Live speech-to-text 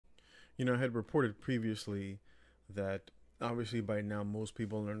I had reported previously that obviously by now most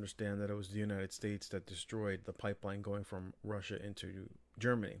people understand that it was the United States that destroyed the pipeline going from Russia into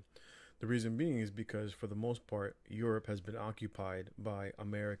Germany. The reason being is because, for the most part, Europe has been occupied by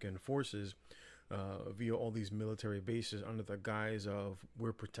American forces via all these military bases under the guise of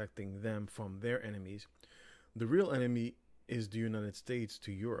we're protecting them from their enemies. The real enemy is the United States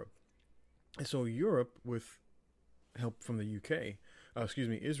to Europe. And so Europe, with help from the UK,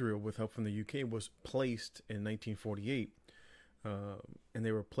 Israel, with help from the UK, was placed in 1948, and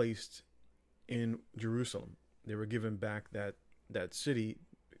they were placed in Jerusalem. They were given back that city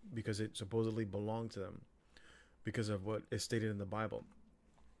because it supposedly belonged to them because of what is stated in the Bible.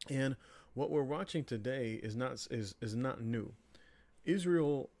 And what we're watching today is not new.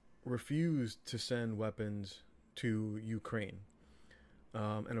 Israel refused to send weapons to Ukraine.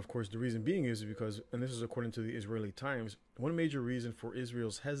 And of course, the reason being is because, and this is according to the Israeli Times, one major reason for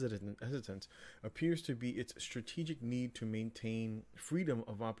Israel's hesitance appears to be its strategic need to maintain freedom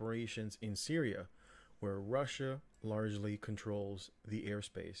of operations in Syria, where Russia largely controls the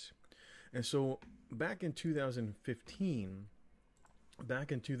airspace. And so back in 2015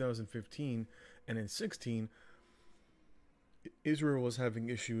 and in 16, Israel was having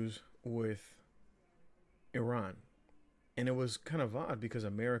issues with Iran. And it was kind of odd because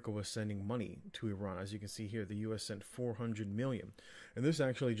America was sending money to Iran. As you can see here, the U.S. sent $400 million. And this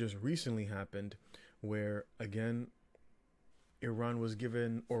actually just recently happened where, again, Iran was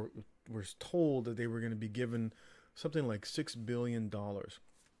given, or was told that they were going to be given something like $6 billion.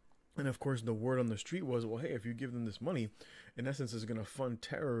 And of course, the word on the street was, well, hey, if you give them this money, in essence, it's going to fund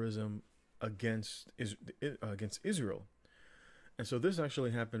terrorism against Israel. And so this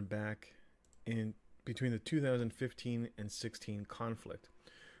actually happened back in between the 2015 and 16 conflict,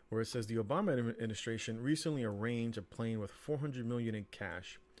 where it says the Obama administration recently arranged a plane with $400 million in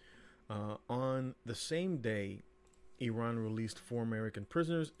cash. On the same day, Iran released 4 American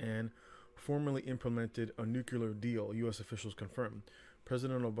prisoners and formally implemented a nuclear deal, U.S. officials confirmed.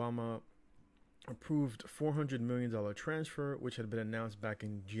 President Obama approved $400 million transfer, which had been announced back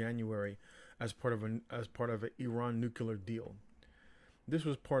in January as part of an Iran nuclear deal. This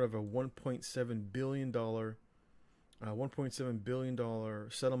was part of a $1.7 billion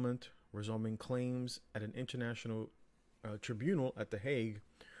settlement resolving claims at an international tribunal at The Hague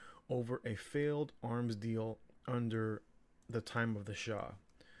over a failed arms deal under the time of the Shah.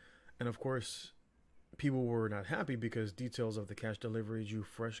 And of course, people were not happy because details of the cash delivery drew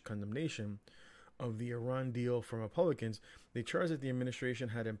fresh condemnation of the Iran deal from Republicans. They charged that the administration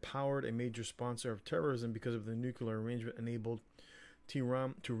had empowered a major sponsor of terrorism because of the nuclear arrangement enabled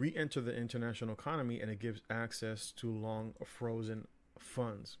Tehran to re-enter the international economy, and it gives access to long frozen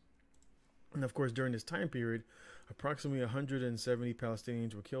funds. And of course, during this time period, approximately 170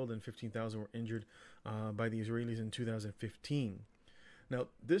 Palestinians were killed and 15,000 were injured by the Israelis in 2015. Now,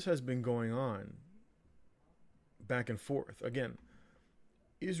 this has been going on back and forth. Again,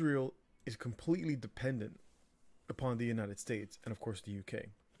 Israel is completely dependent upon the United States and, of course, the UK,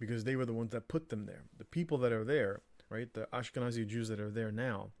 because they were the ones that put them there. The people that are there, right, the Ashkenazi Jews that are there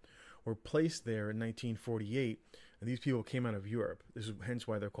now, were placed there in 1948, and these people came out of Europe. This is hence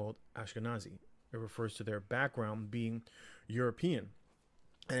why they're called Ashkenazi. It refers to their background being European.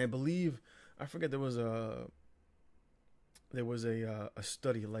 And I believe, I forget, there was a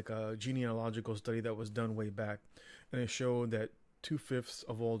study, like a genealogical study that was done way back, and it showed that 2/5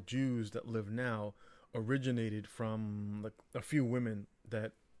 of all Jews that live now originated from like a few women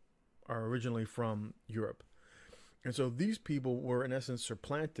that are originally from Europe. And so these people were in essence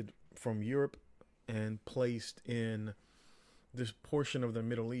supplanted from Europe and placed in this portion of the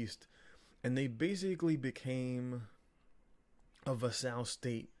Middle East, and they basically became a vassal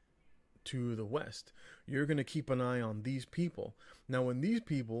state to the West. You're going to keep an eye on these people. Now, when these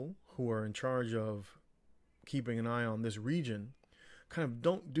people who are in charge of keeping an eye on this region kind of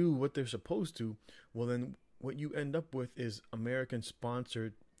don't do what they're supposed to, well, then what you end up with is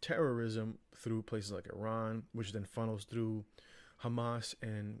American-sponsored terrorism through places like Iran, which then funnels through Hamas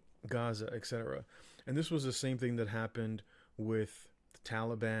and Gaza, etc. And this was the same thing that happened with the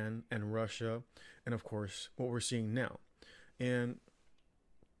Taliban and Russia, and of course, what we're seeing now. And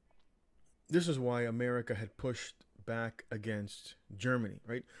this is why America had pushed back against Germany,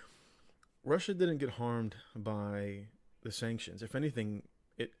 right? Russia didn't get harmed by the sanctions. If anything,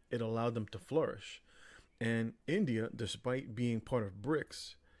 it allowed them to flourish. And India, despite being part of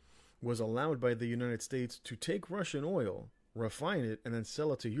BRICS, was allowed by the United States to take Russian oil, refine it, and then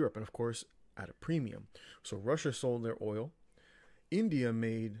sell it to Europe, and of course, at a premium. So Russia sold their oil. India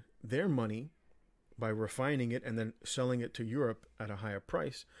made their money by refining it and then selling it to Europe at a higher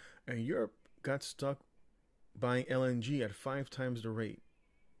price. And Europe got stuck buying LNG at 5 times the rate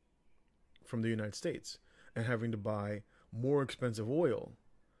from the United States and having to buy more expensive oil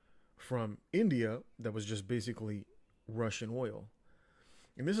from India that was just basically Russian oil.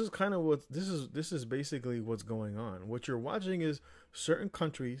 And this is kind of what this is basically what's going on. What you're watching is certain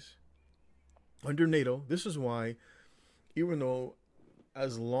countries under NATO. This is why, even though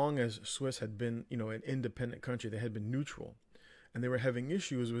as long as Swiss had been, an independent country, they had been neutral, and they were having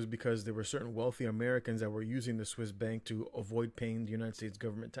issues, was because there were certain wealthy Americans that were using the Swiss bank to avoid paying the United States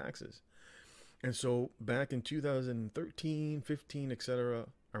government taxes. And so back in 2013, 15, etc.,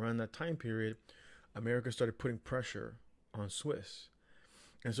 around that time period, America started putting pressure on Swiss.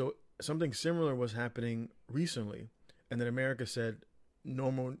 And so something similar was happening recently, and then America said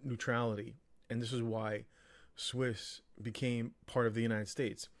normal neutrality. And this is why Swiss became part of the United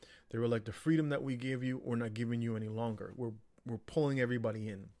States. They were like, the freedom that we gave you, we're not giving you any longer. We're pulling everybody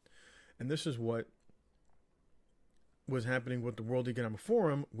in. And this is what was happening with the World Economic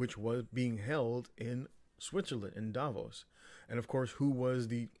Forum, which was being held in Switzerland, in Davos. And of course, who was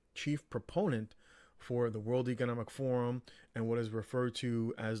the chief proponent for the World Economic Forum and what is referred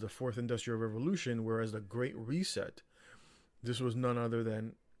to as the Fourth Industrial Revolution, whereas the Great Reset, this was none other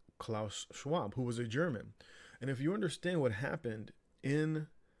than Klaus Schwab, who was a German. And if you understand what happened in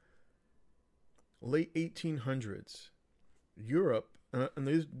late 1800s, Europe,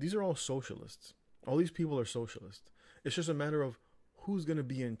 and these are all socialists. All these people are socialists. It's just a matter of who's going to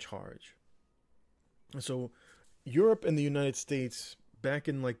be in charge. And so Europe and the United States, back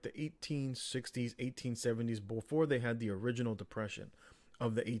in like the 1860s, 1870s, before they had the original depression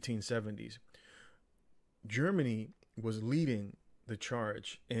of the 1870s, Germany was leading the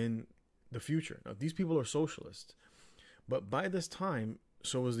charge in the future. Now, these people are socialists, but by this time,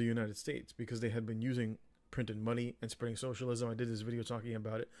 so was the United States, because they had been using printed money and spreading socialism. I did this video talking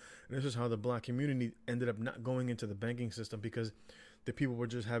about it, and this is how the black community ended up not going into the banking system, because the people were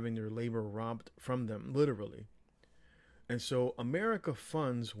just having their labor robbed from them, literally. And so America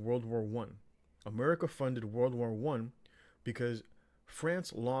funds World War One. America funded World War One because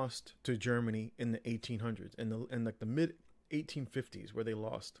France lost to Germany in the 1800s, in like the mid 1850s, where they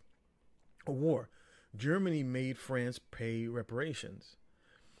lost a war. Germany made France pay reparations.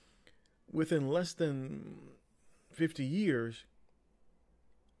 Within less than 50 years,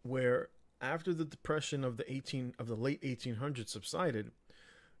 where after the depression of the late 1800s subsided,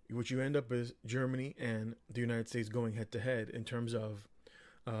 what you end up is Germany and the United States going head to head in terms of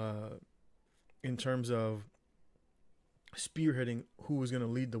spearheading who was going to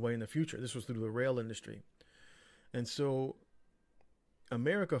lead the way in the future. This was through the rail industry. And so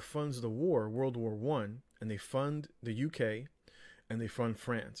America funds the war, World War One, and they fund the UK and they fund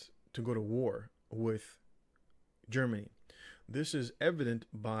France to go to war with Germany. This is evident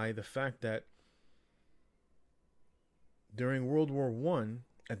by the fact that during World War One,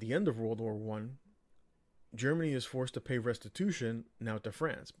 at the end of World War One, Germany is forced to pay restitution now to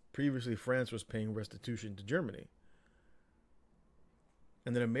France. Previously, France was paying restitution to Germany.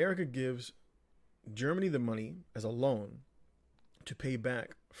 And then America gives Germany the money as a loan to pay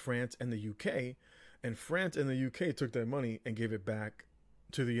back France and the UK, and France and the UK took that money and gave it back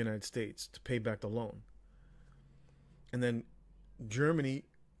to the United States to pay back the loan. And then Germany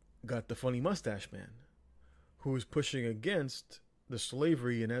got the funny mustache man, who was pushing against the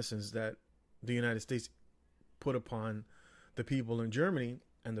slavery, in essence, that the United States put upon the people in Germany,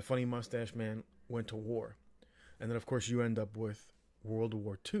 and the funny mustache man went to war. And then, of course, you end up with World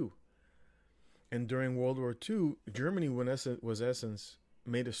War II. And during World War II, Germany was essence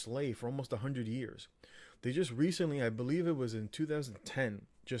made a slave for almost 100 years. They just recently, I believe it was in 2010,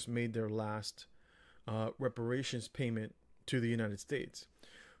 just made their last reparations payment to the United States.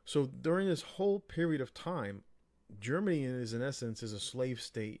 So during this whole period of time, Germany is, in essence, is a slave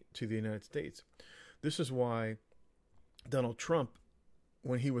state to the United States. This is why Donald Trump,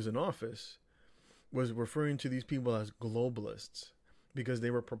 when he was in office, was referring to these people as globalists, because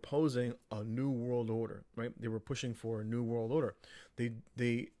they were proposing a new world order, right? They were pushing for a new world order.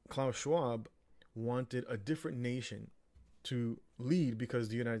 Klaus Schwab wanted a different nation to lead, because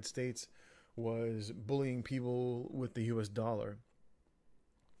the United States was bullying people with the US dollar.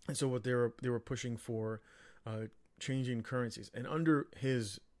 And so what they were pushing for changing currencies. And under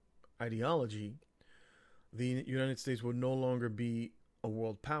his ideology, the United States would no longer be a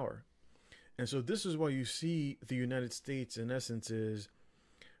world power. And so this is why you see the United States, in essence, is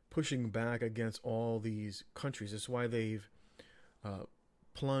pushing back against all these countries. It's why they've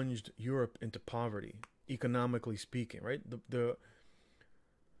plunged Europe into poverty, economically speaking, right?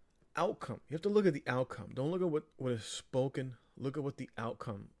 outcome. You have to look at the outcome. Don't look at what is spoken. Look at what the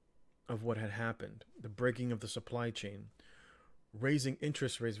outcome of what had happened. The breaking of the supply chain, raising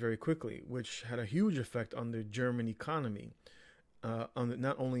interest rates very quickly, which had a huge effect on the German economy,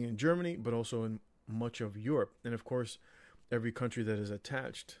 not only in Germany, but also in much of Europe. And of course, every country that is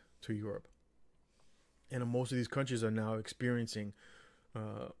attached to Europe. And most of these countries are now experiencing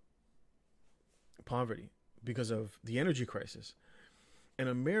poverty because of the energy crisis. And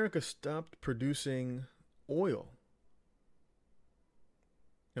America stopped producing oil.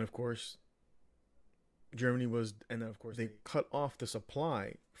 And of course, Germany was, and of course, they cut off the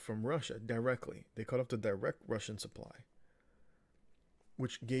supply from Russia directly. They cut off the direct Russian supply,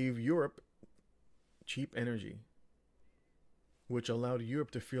 which gave Europe cheap energy, which allowed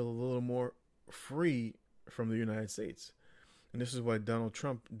Europe to feel a little more free from the United States. And this is why Donald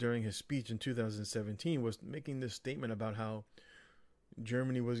Trump, during his speech in 2017, was making this statement about how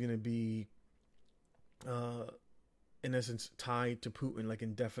Germany was going to be, in essence, tied to Putin, like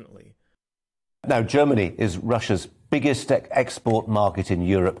indefinitely. Now, Germany is Russia's biggest export market in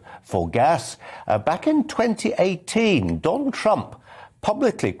Europe for gas. Back in 2018, Donald Trump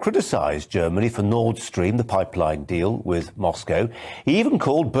publicly criticised Germany for Nord Stream, the pipeline deal with Moscow. He even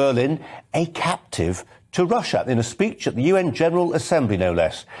called Berlin a captive to Russia. In a speech at the UN General Assembly, no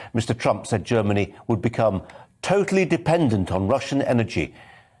less, Mr. Trump said Germany would become totally dependent on Russian energy.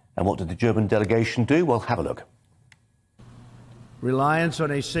 And what did the German delegation do? Well, have a look. Reliance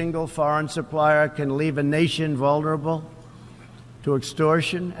on a single foreign supplier can leave a nation vulnerable to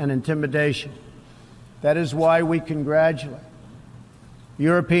extortion and intimidation. That is why we congratulate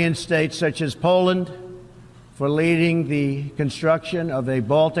European states such as Poland for leading the construction of a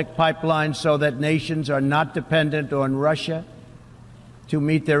Baltic pipeline so that nations are not dependent on Russia to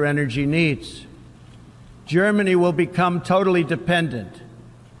meet their energy needs. Germany will become totally dependent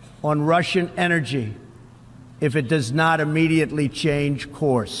on Russian energy if it does not immediately change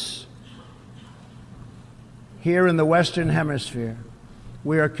course. Here in the Western Hemisphere,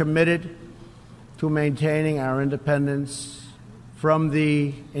 we are committed to maintaining our independence from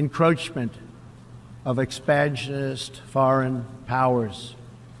the encroachment of expansionist foreign powers.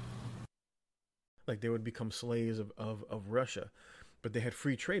 Like they would become slaves of Russia, but they had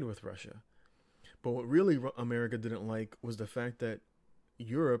free trade with Russia. But what really America didn't like was the fact that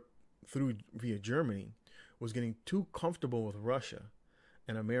Europe, via Germany, was getting too comfortable with Russia,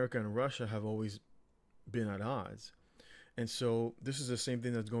 and America and Russia have always been at odds. And so this is the same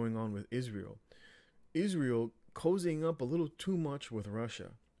thing that's going on with Israel. Israel cozying up a little too much with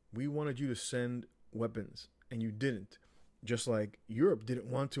Russia. We wanted you to send weapons, and you didn't. Just like Europe didn't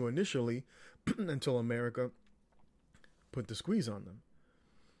want to initially until America put the squeeze on them.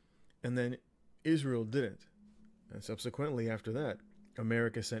 And then Israel didn't. And subsequently after that,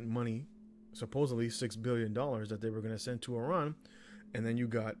 America sent money, supposedly $6 billion that they were going to send to Iran, and then you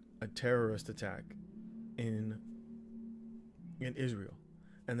got a terrorist attack in Israel.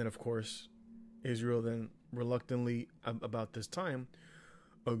 And then, of course, Israel then reluctantly, about this time,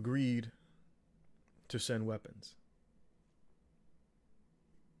 agreed to send weapons.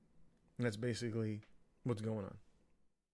 And that's basically what's going on.